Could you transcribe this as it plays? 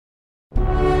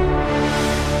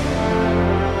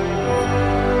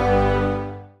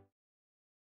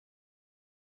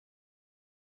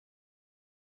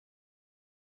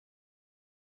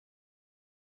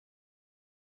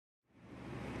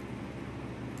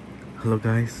Hello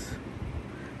guys,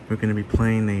 we're going to be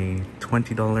playing a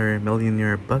 $20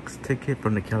 Millionaire Bucks ticket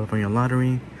from the California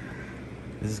lottery.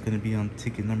 This is going to be on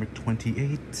ticket number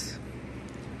 28.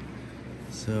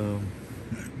 So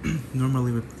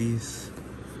normally with these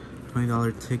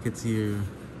 $20 tickets you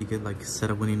get like a set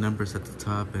of winning numbers at the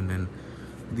top, and then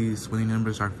these winning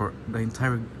numbers are for the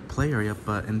entire play area.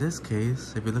 But in this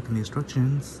case, if you look in the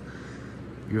instructions,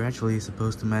 you're actually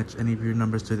supposed to match any of your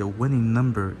numbers to the winning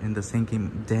number in the same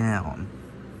game down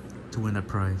to win a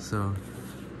prize. So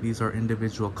these are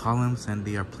individual columns and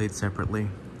they are played separately.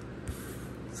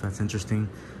 So that's interesting.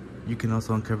 You can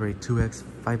also uncover a 2x,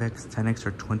 5x, 10x,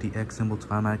 or 20x symbol to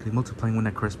automatically multiplying win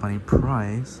a corresponding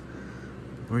prize.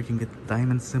 Or you can get the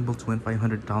diamond symbol to win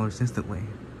 $500 instantly.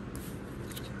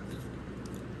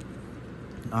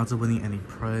 Odds of winning any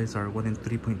prize are 1 in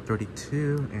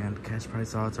 3.32, and cash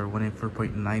prize odds are 1 in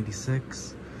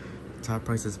 4.96. Top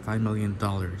prize is $5 million.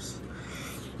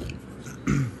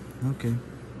 Okay.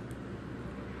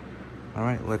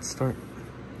 Alright, let's start.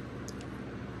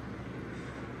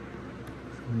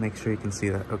 Make sure you can see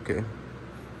that. Okay.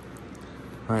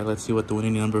 Alright, let's see what the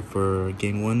winning number for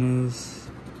game 1 is.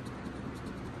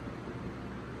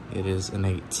 It is an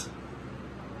 8.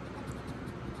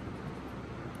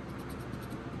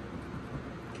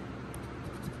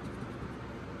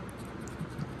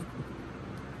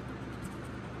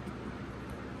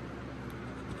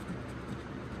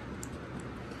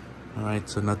 Alright,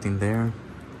 so nothing there.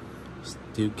 Let's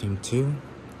do game 2.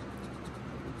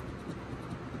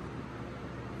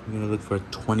 I'm gonna look for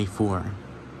 24.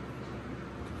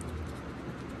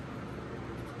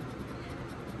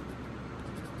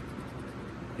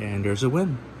 And there's a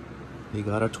win. You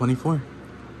got a 24.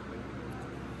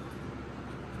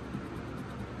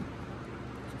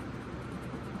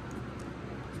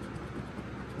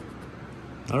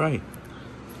 Alright,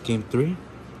 game 3.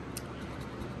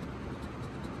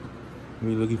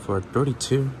 We're looking for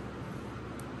 32.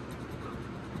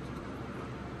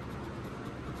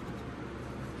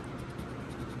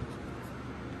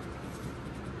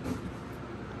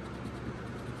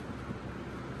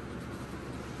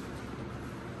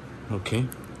 Okay,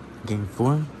 game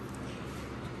 4.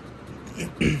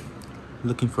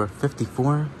 Looking for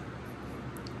 54.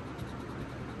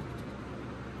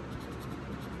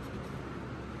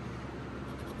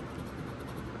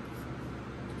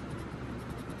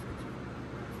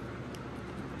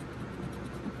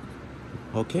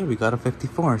 Okay, we got a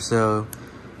 54, so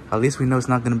at least we know it's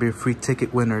not going to be a free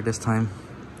ticket winner this time.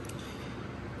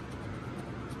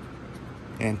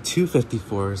 And 2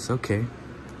 54s, okay.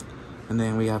 And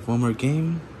then we have one more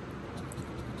game.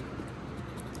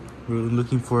 We're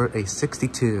looking for a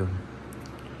 62.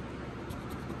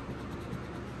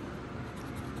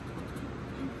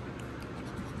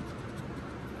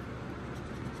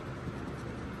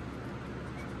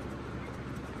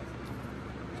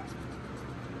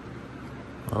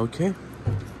 Okay,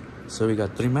 so we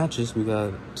got 3 matches. We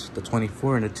got the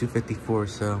 24 and the 254.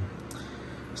 So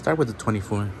start with the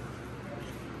 24.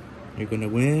 You're gonna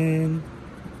win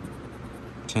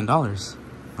 $10.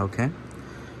 Okay,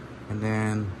 and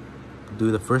then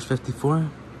do the first 54.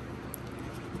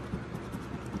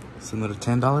 It's another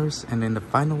 $10, and then the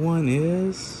final one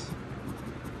is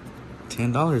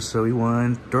 $10. So we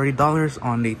won $30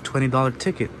 on the $20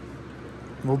 ticket.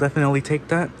 We'll definitely take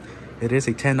that. It is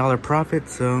a $10 profit,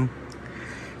 so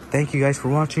thank you guys for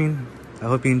watching. I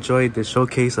hope you enjoyed the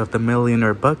showcase of the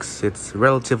Millionaire Bucks. It's a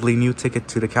relatively new ticket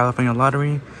to the California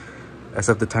lottery, as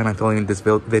of the time I'm filming this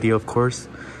video, of course.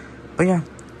 But yeah,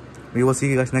 we will see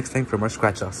you guys next time for more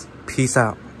scratch offs. Peace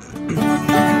out.